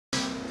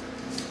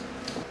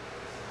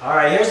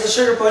Alright, here's the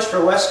sugar push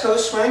for West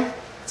Coast swing.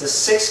 It's a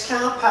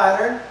 6-count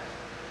pattern.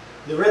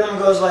 The rhythm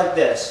goes like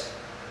this.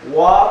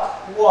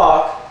 Walk,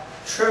 walk,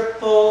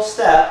 triple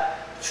step,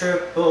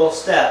 triple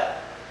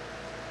step.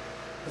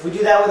 If we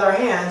do that with our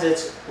hands,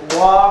 it's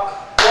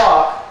walk,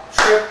 walk,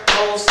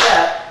 triple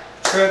step,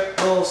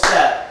 triple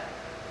step.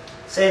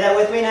 Say that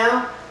with me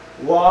now.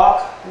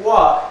 Walk,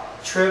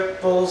 walk,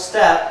 triple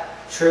step,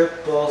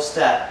 triple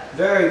step.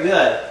 Very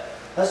good.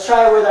 Let's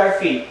try it with our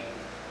feet.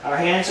 Our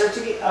hands are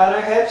on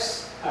our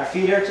hips. Our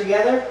feet are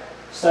together,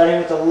 starting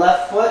with the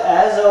left foot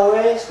as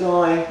always,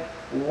 going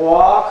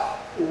walk,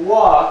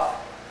 walk,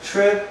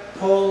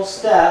 triple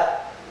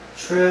step,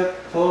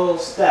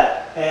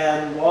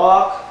 and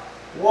walk,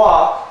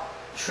 walk,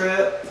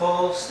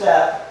 triple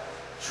step,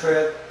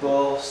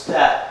 triple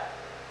step.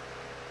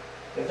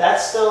 If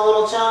that's still a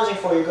little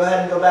challenging for you, go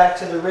ahead and go back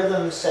to the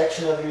rhythm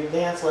section of your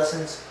dance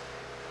lessons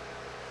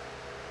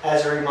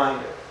as a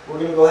reminder. We're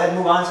going to go ahead and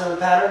move on to the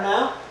pattern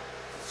now,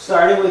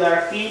 starting with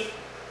our feet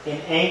in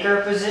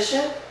anchor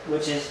position,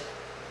 which is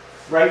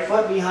right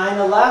foot behind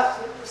the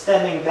left,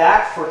 stepping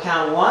back for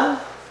count 1,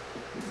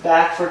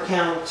 back for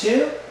count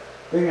 2,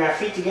 bring our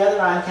feet together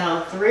on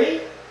count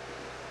 3,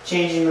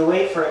 changing the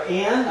weight for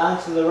and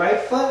onto the right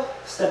foot,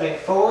 stepping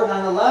forward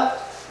on the left,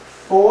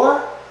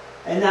 4,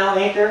 and now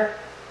anchor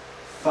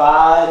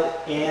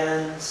 5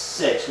 and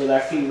 6 with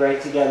our feet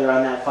right together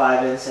on that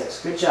 5 and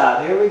 6. Good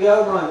job. Here we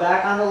go, going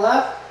back on the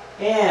left,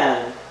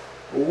 and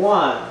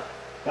 1,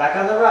 back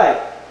on the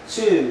right,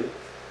 2,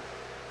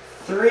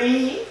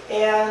 3,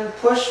 and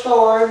push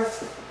forward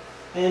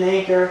and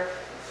anchor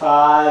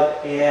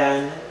 5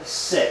 and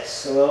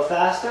 6. A little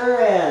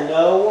faster, and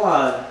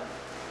 1,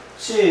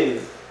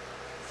 2,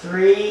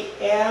 3,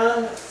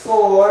 and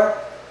 4,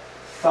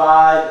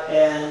 5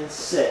 and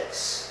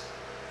 6.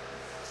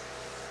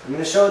 I'm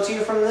going to show it to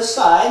you from this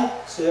side,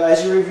 so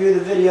as you review the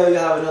video you'll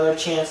have another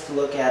chance to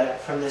look at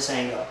it from this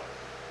angle.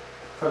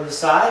 From the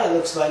side it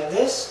looks like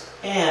this,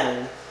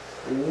 and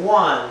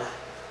 1,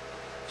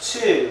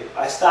 2,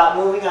 I stop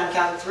moving on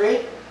count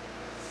 3,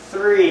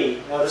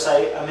 3, notice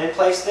I'm in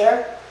place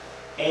there,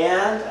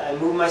 and I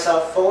move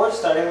myself forward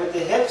starting with the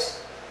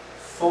hips,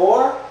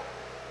 4,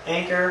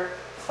 anchor,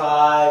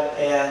 5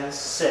 and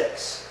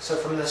 6. So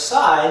from the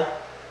side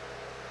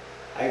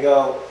I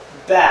go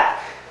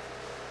back,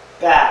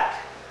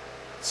 back,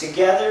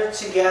 together,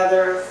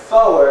 together,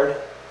 forward,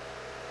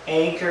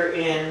 anchor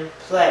in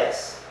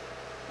place.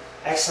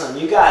 Excellent,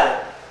 you got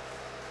it.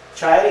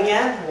 Try it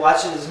again.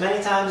 Watch it as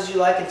many times as you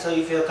like until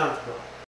you feel comfortable.